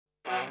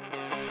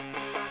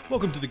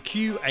Welcome to the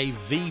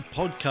QAV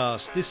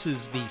podcast. This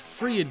is the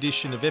free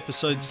edition of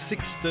episode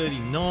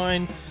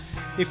 639.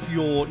 If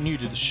you're new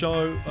to the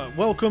show,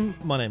 welcome.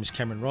 My name is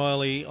Cameron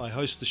Riley. I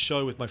host the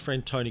show with my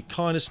friend Tony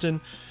Kynaston.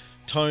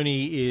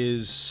 Tony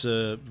is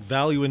a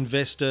value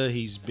investor.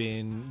 He's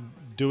been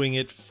doing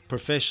it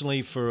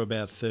professionally for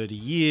about 30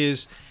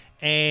 years.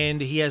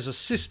 And he has a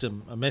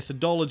system, a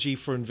methodology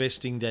for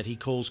investing that he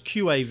calls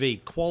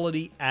QAV,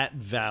 quality at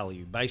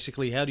value.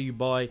 Basically, how do you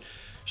buy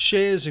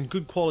shares in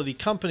good quality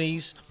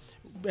companies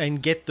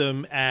and get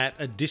them at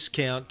a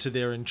discount to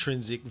their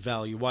intrinsic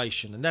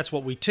valuation? And that's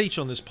what we teach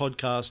on this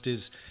podcast,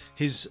 is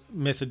his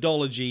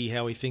methodology,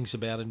 how he thinks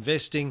about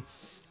investing.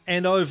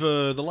 And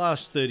over the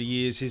last 30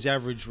 years, his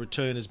average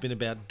return has been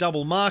about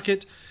double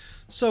market,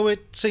 so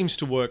it seems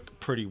to work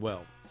pretty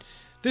well.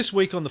 This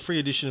week on the free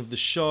edition of the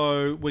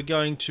show, we're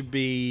going to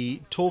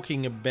be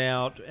talking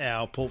about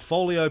our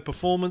portfolio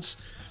performance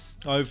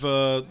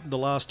over the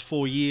last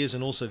 4 years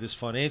and also this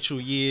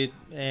financial year.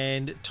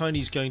 And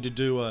Tony's going to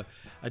do a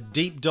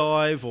deep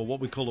dive, or what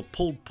we call a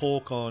pulled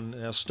pork, on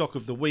our stock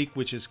of the week,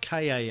 which is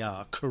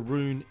KAR,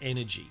 Karoon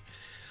Energy.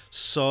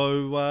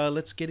 So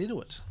let's get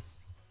into it.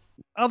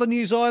 Other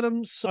news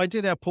items. I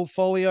did our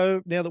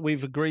portfolio. Now that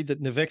we've agreed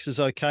that Navex is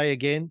okay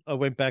again, I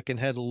went back and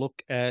had a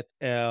look at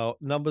our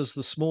numbers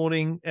this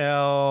morning.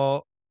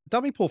 Our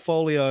dummy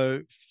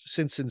portfolio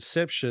since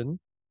inception,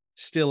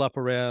 still up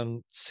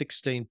around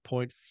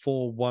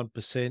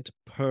 16.41%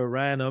 per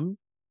annum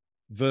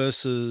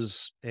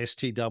versus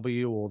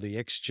STW or the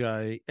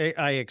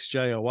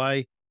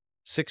AXJOA,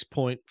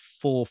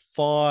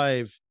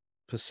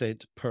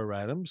 6.45% per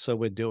annum. So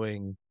we're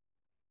doing,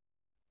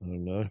 I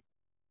don't know,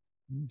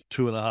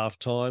 2.5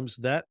 times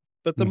that.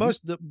 But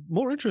the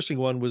more interesting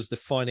one was the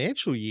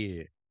financial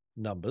year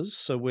numbers.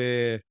 So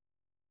we're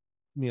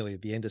nearly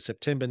at the end of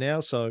September now,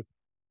 so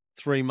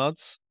 3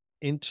 months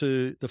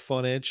into the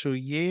financial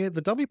year. The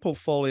dummy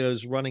portfolio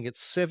is running at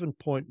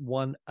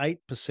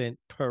 7.18%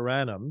 per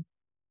annum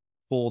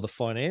for the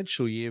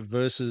financial year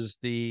versus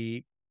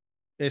the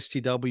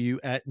STW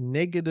at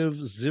negative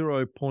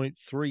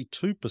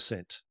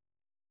 0.32%.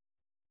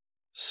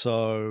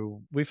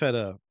 So we've had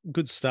a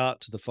good start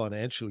to the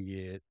financial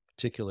year,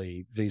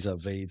 particularly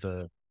vis-a-vis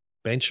the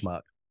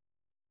benchmark.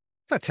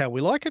 That's how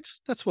we like it.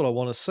 That's what I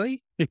want to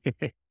see.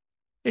 It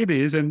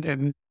is.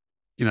 And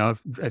you know,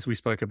 as we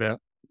spoke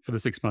about for the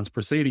 6 months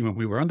preceding when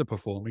we were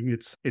underperforming,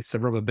 it's a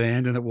rubber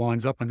band and it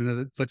winds up and then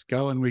it lets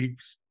go and we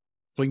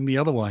fling the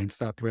other way and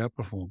start to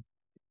outperform.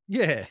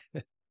 Yeah.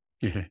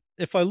 Yeah.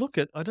 If I look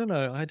at, I don't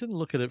know, I didn't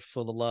look at it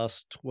for the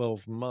last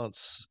 12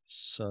 months.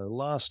 So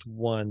last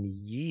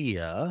 1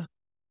 year.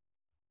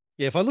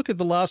 Yeah, if I look at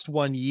the last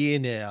 1 year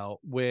now,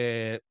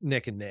 we're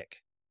neck and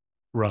neck,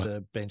 Right.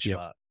 the benchmark.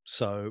 Yep.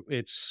 So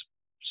it's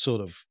sort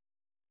of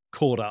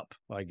caught up,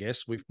 I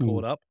guess. We've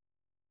caught up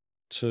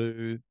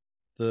to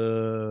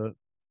the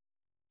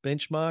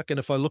benchmark. And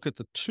if I look at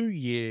the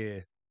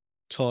 2-year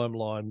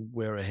timeline,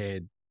 we're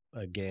ahead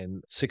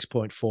again,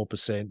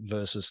 6.4%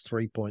 versus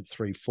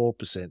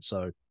 3.34%.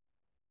 So a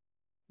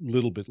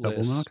little bit less.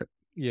 Double market.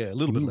 Yeah, a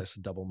little bit less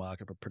than double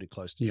market, but pretty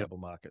close to double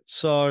market.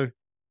 So,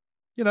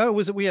 you know,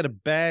 we had a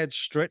bad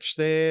stretch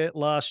there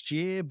last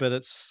year, but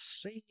it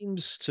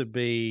seems to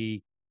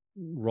be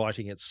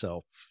righting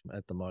itself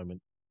at the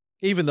moment.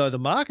 Even though the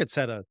market's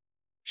had a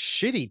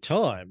shitty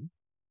time,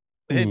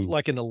 it had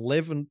like an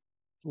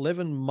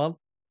 11-month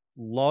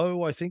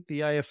low, I think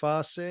the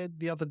AFR said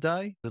the other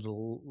day. Its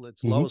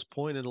lowest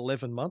point in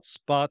 11 months.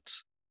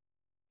 But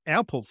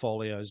our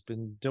portfolio has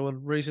been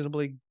doing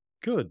reasonably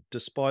good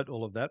despite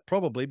all of that,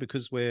 probably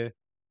because we're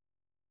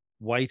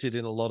weighted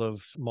in a lot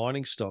of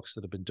mining stocks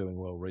that have been doing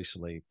well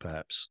recently,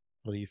 perhaps.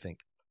 What do you think?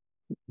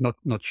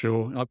 Not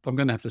sure. I'm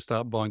going to have to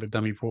start buying the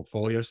dummy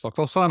portfolio stocks.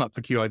 I'll sign up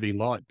for QAV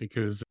Lite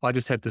because I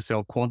just had to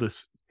sell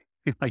Qantas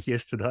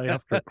yesterday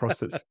after it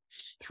crossed its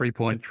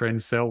 3-point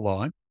trend sell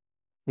line,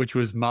 which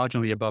was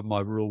marginally above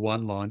my Rule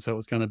 1 line. So it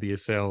was going to be a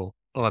sell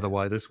either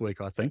way this week,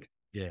 I think.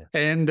 Yeah.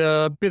 And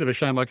a bit of a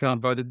shame I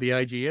can't vote at the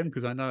AGM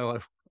because I know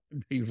I've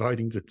been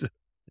voting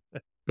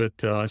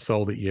but I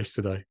sold it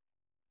yesterday.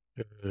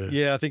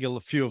 Yeah, I think a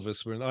few of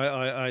us were.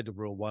 I had a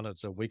Rule 1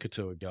 a week or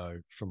two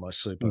ago from my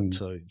super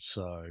too.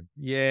 So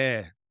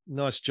yeah,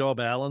 nice job,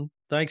 Alan.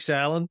 Thanks,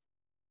 Alan.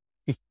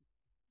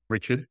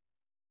 Richard.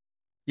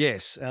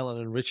 Yes, Alan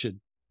and Richard.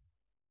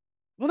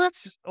 Well,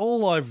 that's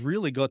all I've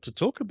really got to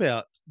talk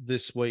about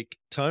this week,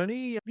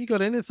 Tony. Have you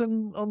got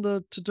anything on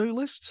the to-do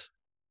list?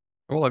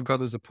 All I've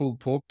got is a pulled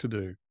pork to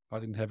do. I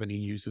didn't have any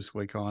news this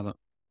week either.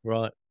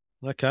 Right.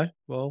 Okay.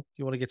 Well,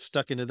 you want to get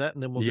stuck into that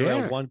and then we'll do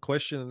our one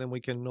question and then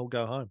we can all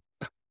go home.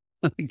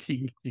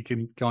 You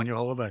can go on your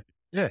holiday.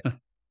 Yeah.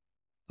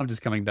 I'm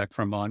just coming back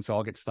from mine, so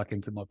I'll get stuck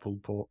into my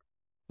pulled pork.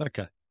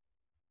 Okay.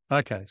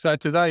 So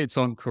today it's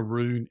on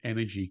Karoon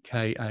Energy,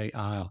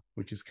 KAR,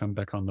 which has come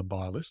back on the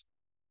buy list.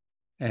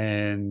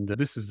 And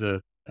this is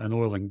an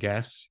oil and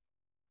gas,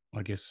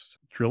 I guess,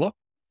 driller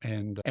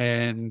and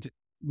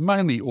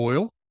mainly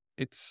oil.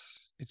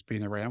 It's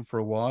been around for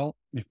a while.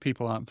 If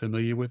people aren't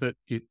familiar with it,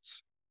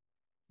 it's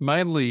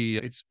Mainly,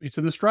 it's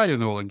an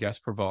Australian oil and gas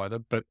provider,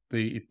 but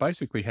it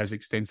basically has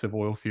extensive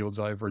oil fields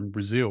over in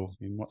Brazil,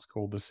 in what's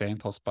called the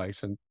Santos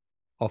Basin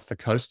off the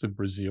coast of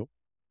Brazil.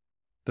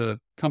 The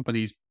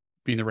company's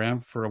been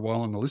around for a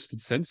while in the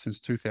listed sense since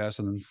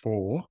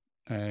 2004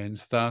 and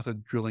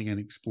started drilling and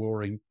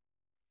exploring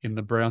in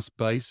the Browse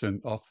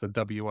Basin off the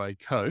WA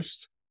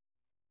coast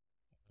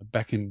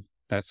back in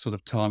that sort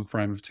of time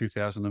frame of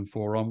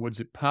 2004 onwards.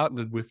 It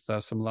partnered with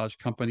some large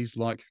companies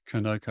like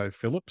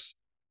ConocoPhillips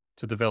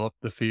to develop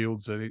the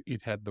fields that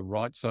it had the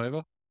rights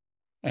over,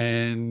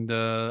 and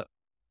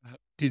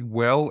did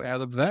well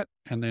out of that,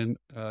 and then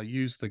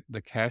used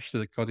the cash that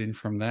it got in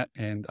from that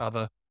and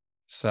other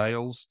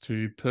sales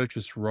to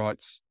purchase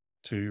rights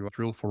to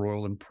drill for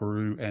oil in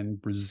Peru and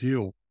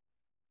Brazil.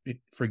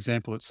 For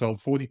example, it sold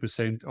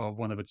 40% of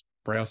one of its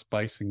Browse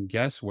Basin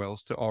gas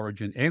wells to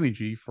Origin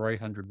Energy for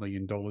 $800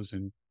 million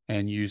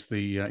and used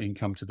the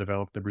income to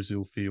develop the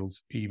Brazil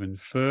fields even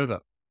further.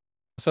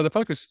 So the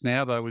focus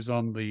now, though, is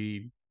on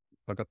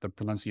if I got the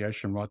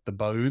pronunciation right, the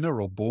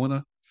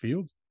Baúna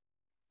field,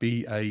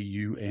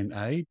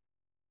 Bauna,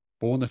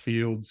 Baúna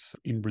fields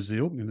in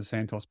Brazil, in the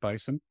Santos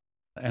Basin.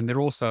 And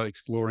they're also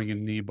exploring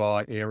in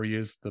nearby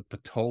areas, the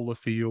Patola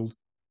field,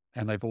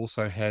 and they've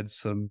also had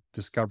some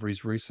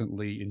discoveries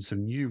recently in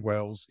some new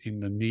wells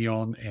in the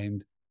Neon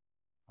and,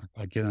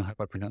 again, I hope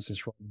I pronounce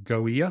this right,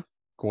 Goya,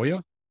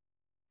 Goya,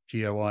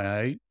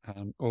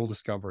 oil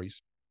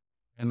discoveries.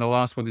 And the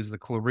last one is the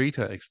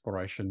Clarita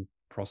exploration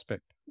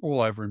prospect,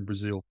 all over in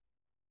Brazil.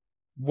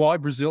 Why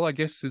Brazil, I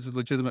guess, is a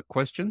legitimate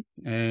question.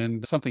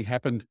 And something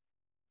happened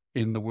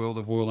in the world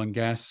of oil and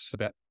gas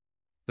about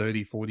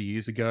 30, 40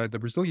 years ago. The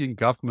Brazilian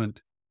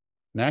government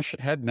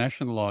had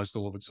nationalised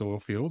all of its oil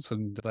fields,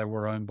 and they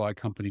were owned by a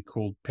company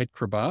called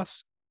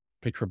Petrobras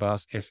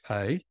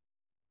SA.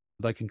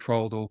 They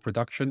controlled oil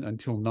production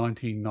until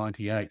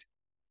 1998,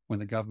 when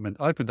the government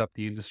opened up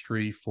the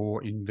industry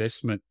for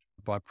investment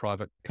by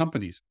private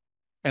companies.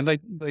 And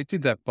they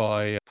did that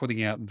by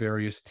putting out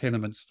various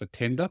tenements for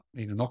tender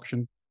in an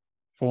auction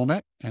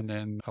format, and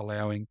then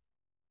allowing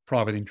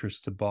private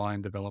interests to buy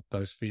and develop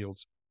those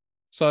fields.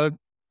 So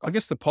I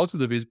guess the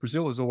positive is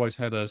Brazil has always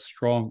had a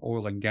strong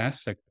oil and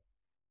gas sector.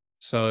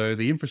 So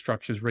the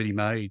infrastructure is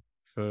ready-made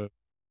for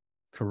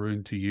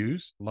Karoon to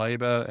use.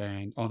 Labour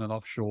and on- and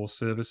offshore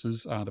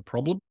services aren't a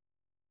problem.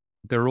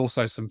 There are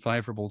also some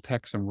favourable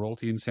tax and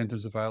royalty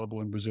incentives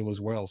available in Brazil as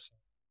well. So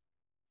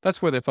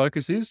that's where their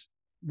focus is.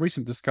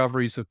 Recent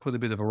discoveries have put a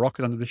bit of a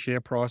rocket under the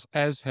share price,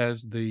 as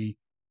has the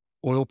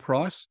oil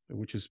price,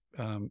 which has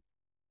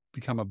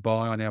become a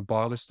buy on our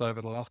buy list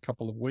over the last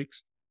couple of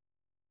weeks.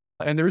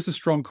 And there is a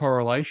strong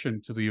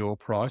correlation to the oil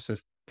price.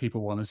 If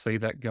people want to see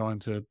that, go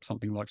into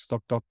something like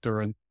Stock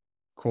Doctor and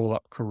call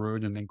up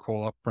Karoon and then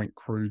call up Brent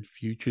crude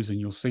futures, and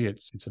you'll see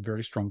it's a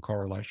very strong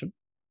correlation.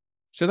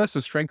 So that's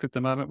the strength at the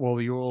moment. While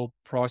the oil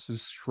price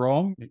is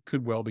strong, it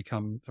could well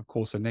become, of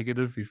course, a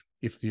negative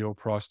if the oil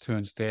price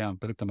turns down.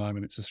 But at the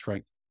moment, it's a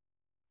strength.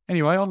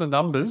 Anyway, on the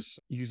numbers,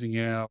 using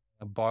our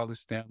buy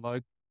list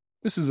download,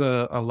 this is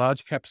a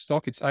large cap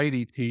stock. Its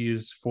ADT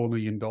is $4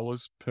 million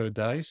per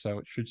day, so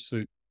it should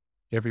suit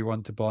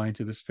everyone to buy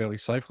into this fairly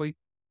safely.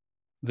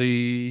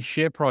 The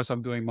share price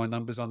I'm doing my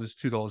numbers on is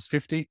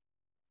 $2.50,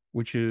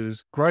 which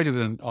is greater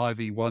than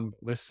IV1,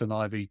 less than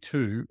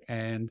IV2,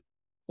 and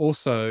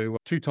also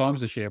 2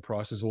 times the share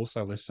price is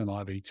also less than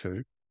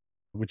IV2,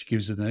 which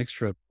gives it an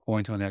extra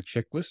point on our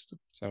checklist.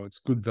 So it's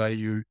good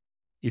value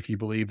if you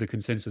believe the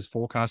consensus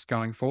forecast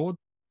going forward.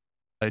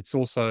 It's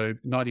also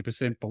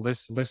 90% but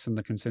less than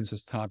the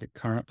consensus target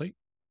currently.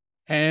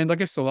 And I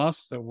guess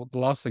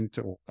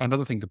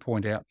another thing to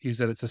point out is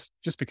that it's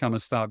just become a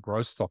star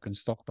growth stock in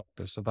Stock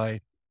Doctor, so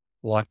they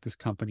like this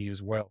company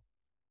as well.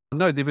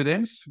 No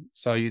dividends,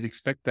 so you'd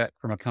expect that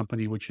from a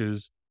company which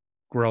is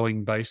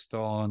growing based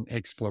on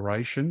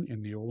exploration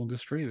in the oil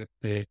industry, that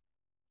they're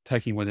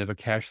taking whatever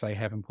cash they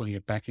have and putting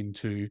it back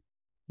into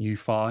new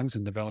finds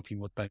and developing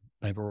what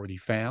they've already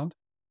found.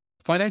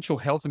 Financial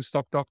health in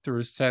Stock Doctor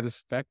is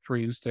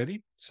satisfactory and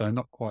steady, so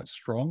not quite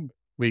strong.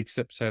 We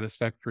accept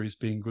satisfactory as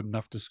being good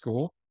enough to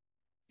score.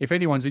 If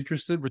anyone's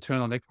interested, return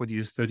on equity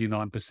is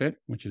 39%,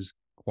 which is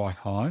quite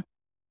high.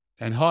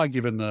 And high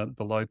given the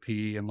low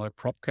PE and low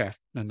PropCaf,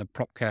 and the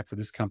PropCaf for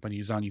this company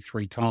is only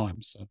 3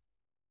 times. So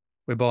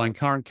we're buying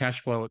current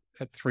cash flow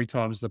at 3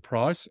 times the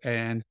price,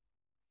 and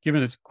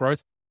given its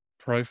growth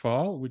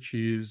profile, which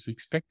is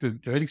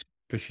expected, earnings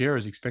per share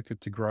is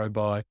expected to grow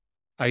by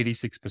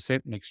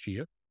 86% next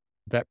year,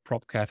 that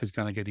PropCaf is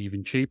going to get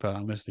even cheaper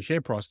unless the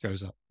share price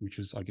goes up, which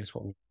is, I guess,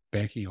 what we're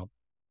banking on.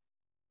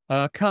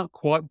 Can't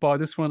quite buy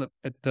this one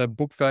at the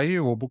book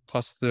value or book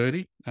plus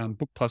 30.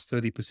 Book plus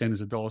 30%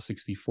 is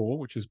 $1.64,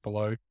 which is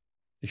below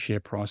the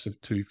share price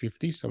of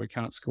 $2.50, so we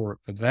can't score it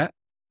for that.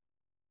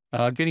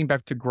 Getting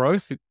back to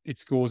growth, it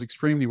scores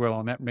extremely well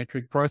on that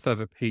metric. Growth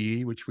over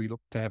PE, which we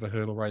look to have a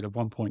hurdle rate of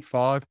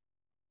 1.5.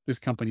 This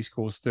company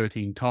scores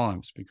 13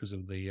 times because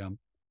of the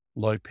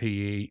low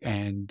PE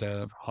and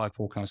high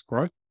forecast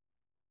growth.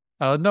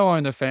 No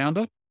owner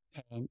founder,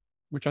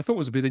 which I thought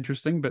was a bit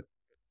interesting, but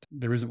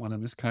there isn't one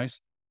in this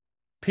case.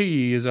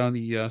 PE is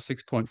only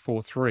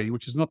 6.43,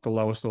 which is not the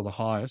lowest or the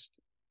highest.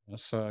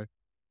 So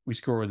we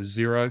score it a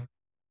 0.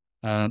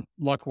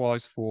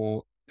 Likewise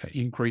for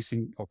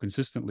increasing or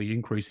consistently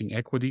increasing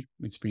equity.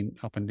 It's been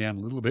up and down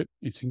a little bit.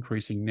 It's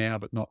increasing now,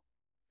 but not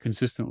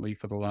consistently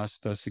for the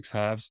last 6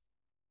 halves.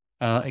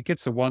 It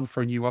gets a 1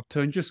 for a new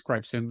upturn, just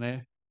scrapes in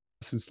there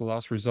since the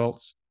last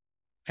results.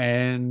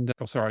 And,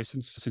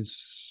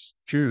 since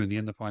June, the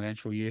end of the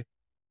financial year.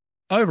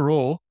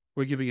 Overall,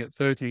 we're giving it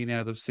 13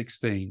 out of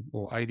 16,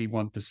 or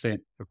 81%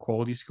 for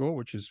quality score,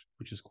 which is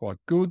quite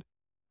good,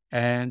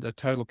 and a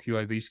total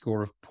QAV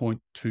score of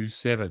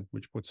 0.27,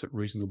 which puts it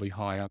reasonably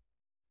high up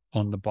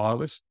on the buy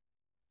list.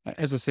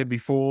 As I said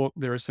before,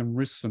 there are some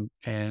risks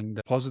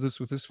and positives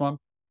with this one.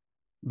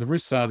 The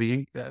risks are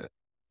the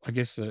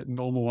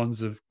normal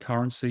ones of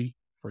currency,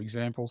 for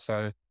example.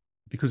 So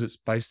because it's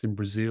based in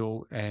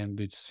Brazil and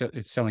it's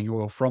selling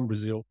oil from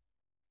Brazil,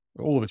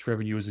 all of its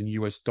revenue is in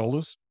US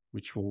dollars,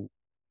 which will,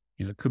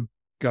 could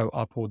go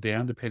up or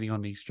down depending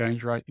on the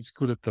exchange rate. It's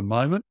good at the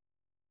moment,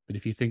 but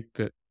if you think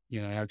that,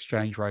 our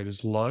exchange rate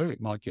is low,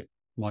 it might get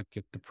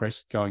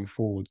depressed going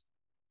forward.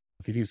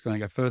 If you think it's going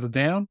to go further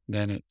down,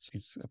 then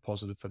it's a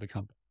positive for the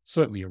company.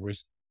 Certainly a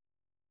risk.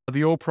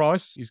 The oil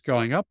price is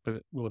going up, but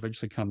it will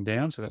eventually come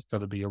down, so that's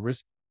got to be a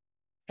risk.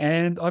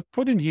 And I've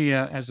put in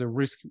here as a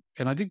risk,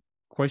 and I did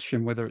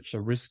question whether it's a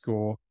risk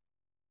or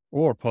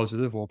a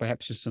positive, or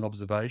perhaps just an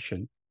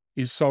observation,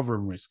 is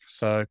sovereign risk.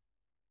 So,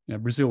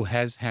 Brazil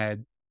has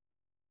had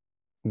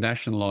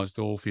nationalised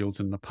oil fields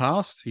in the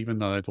past, even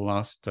though the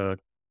last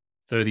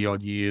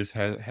 30-odd years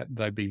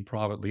they've been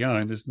privately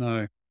owned. There's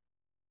no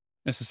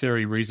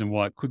necessary reason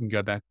why it couldn't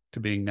go back to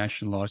being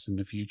nationalised in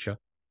the future.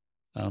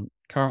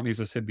 Currently,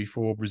 as I said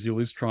before, Brazil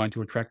is trying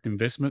to attract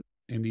investment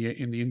in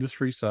the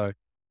industry, so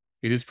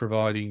it is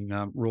providing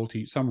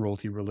some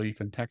royalty relief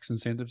and tax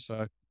incentives.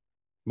 So it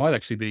might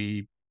actually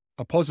be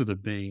a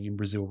positive being in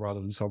Brazil rather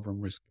than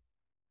sovereign risk.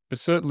 But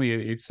certainly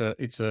it's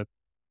a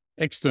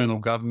external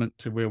government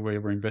to where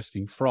we're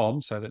investing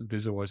from, so that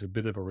there's always a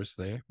bit of a risk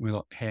there. We're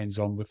not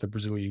hands-on with the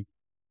Brazilian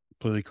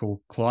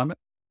political climate.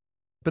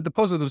 But the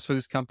positives for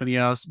this company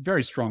are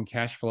very strong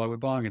cash flow. We're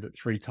buying it at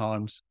 3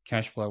 times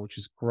cash flow, which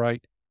is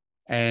great.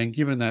 And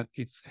given that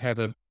it's had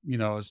a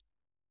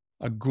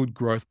good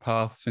growth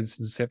path since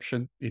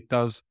inception, it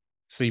does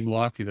seem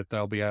likely that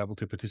they'll be able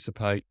to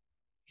participate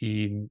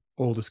in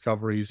oil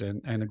discoveries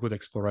and a good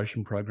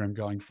exploration program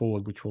going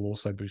forward, which will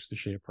also boost the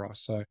share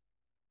price. So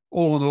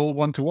all in all,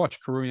 one to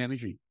watch, Karoon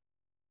Energy.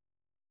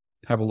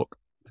 Have a look.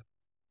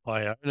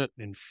 I own it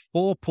in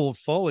 4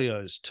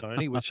 portfolios,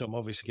 Tony, which I'm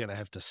obviously going to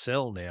have to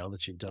sell now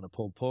that you've done a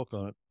pulled pork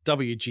on it.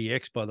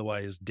 WGX, by the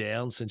way, is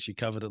down since you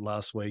covered it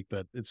last week,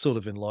 but it's sort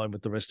of in line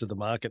with the rest of the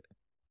market.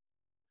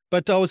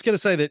 But I was going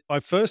to say that I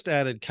first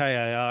added KAR,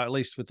 at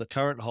least with the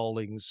current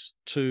holdings,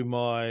 to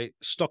my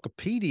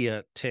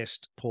Stockopedia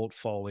test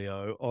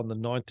portfolio on the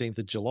 19th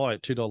of July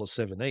at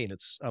 $2.17.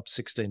 It's up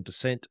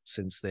 16%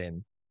 since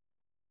then.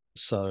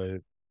 So,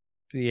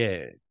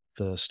 yeah,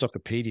 the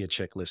Stockopedia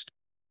checklist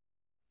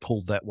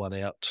pulled that one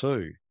out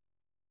too,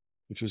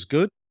 which was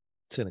good.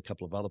 It's in a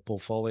couple of other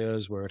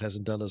portfolios where it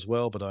hasn't done as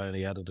well, but I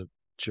only added it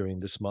during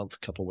this month,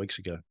 a couple of weeks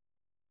ago.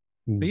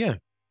 But yeah,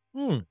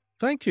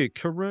 thank you,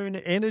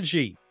 Karoon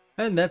Energy.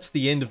 And that's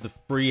the end of the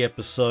free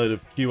episode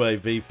of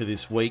QAV for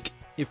this week.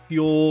 If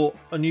you're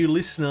a new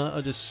listener,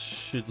 I just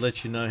should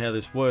let you know how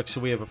this works.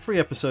 So we have a free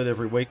episode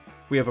every week.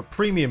 We have a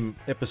premium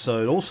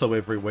episode also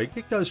every week.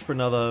 It goes for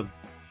another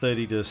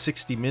 30 to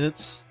 60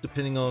 minutes,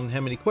 depending on how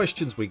many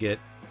questions we get.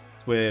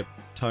 It's where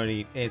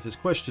Tony answers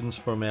questions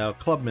from our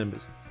club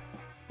members.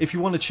 If you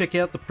want to check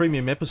out the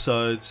premium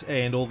episodes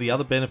and all the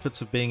other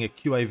benefits of being a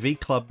QAV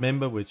club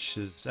member, which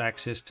is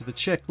access to the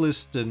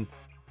checklist and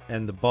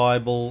the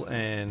Bible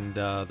and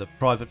the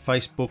private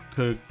Facebook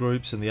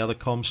groups and the other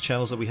comms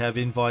channels that we have,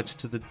 invites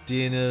to the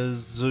dinners,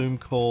 Zoom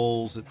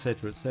calls,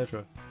 etc.,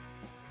 etc.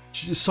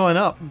 Just sign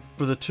up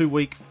for the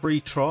 2-week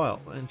free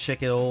trial and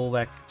check all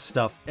that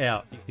stuff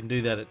out. You can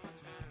do that at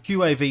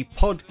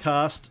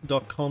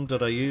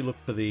qavpodcast.com.au. Look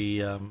for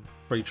the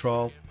free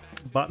trial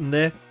button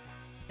there.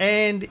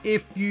 And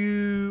if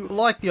you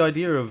like the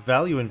idea of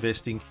value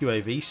investing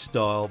QAV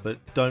style, but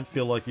don't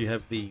feel like you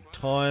have the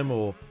time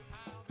or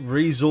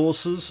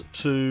resources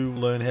to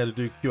learn how to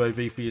do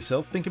QAV for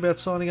yourself, think about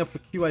signing up for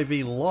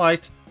QAV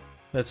Lite.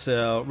 That's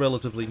our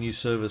relatively new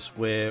service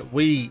where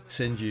we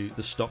send you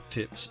the stock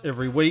tips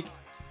every week.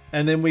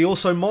 And then we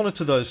also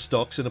monitor those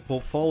stocks in a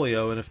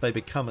portfolio. And if they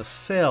become a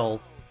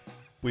sell,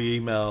 we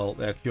email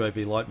our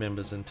QAV Lite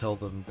members and tell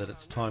them that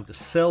it's time to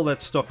sell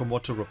that stock and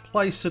what to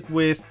replace it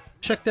with.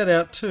 Check that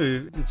out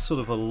too. It's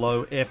sort of a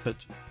low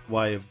effort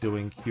way of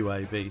doing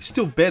QAV.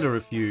 Still better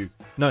if you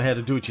know how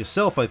to do it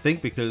yourself, I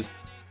think, because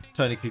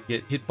Tony could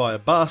get hit by a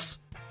bus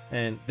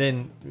and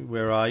then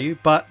where are you?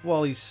 But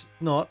while he's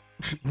not,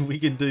 we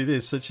can do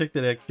this. So check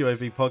that out,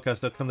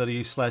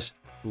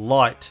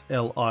 qavpodcast.com.au/light,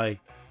 LIGHT.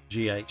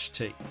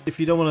 If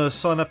you don't want to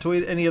sign up to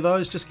any of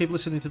those, just keep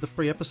listening to the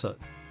free episode.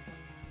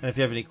 And if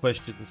you have any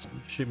questions,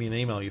 shoot me an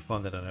email. You'll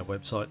find that on our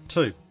website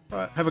too. All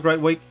right, have a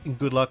great week and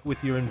good luck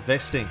with your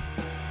investing.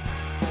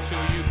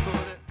 till you put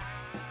it.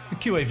 The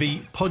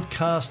QAV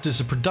podcast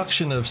is a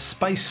production of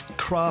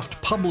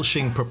Spacecraft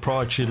Publishing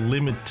Proprietary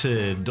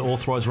Limited,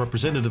 authorised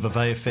representative of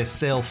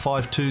AFSL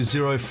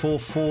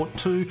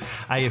 520442,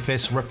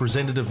 AFS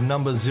representative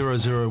number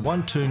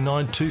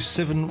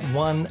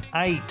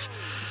 0012922718.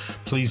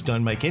 Please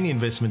don't make any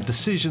investment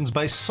decisions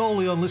based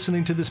solely on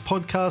listening to this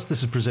podcast.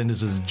 This is presented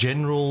as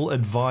general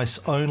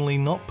advice only,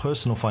 not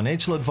personal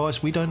financial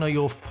advice. We don't know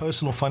your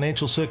personal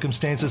financial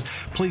circumstances.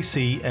 Please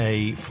see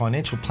a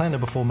financial planner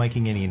before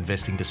making any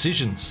investing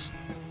decisions.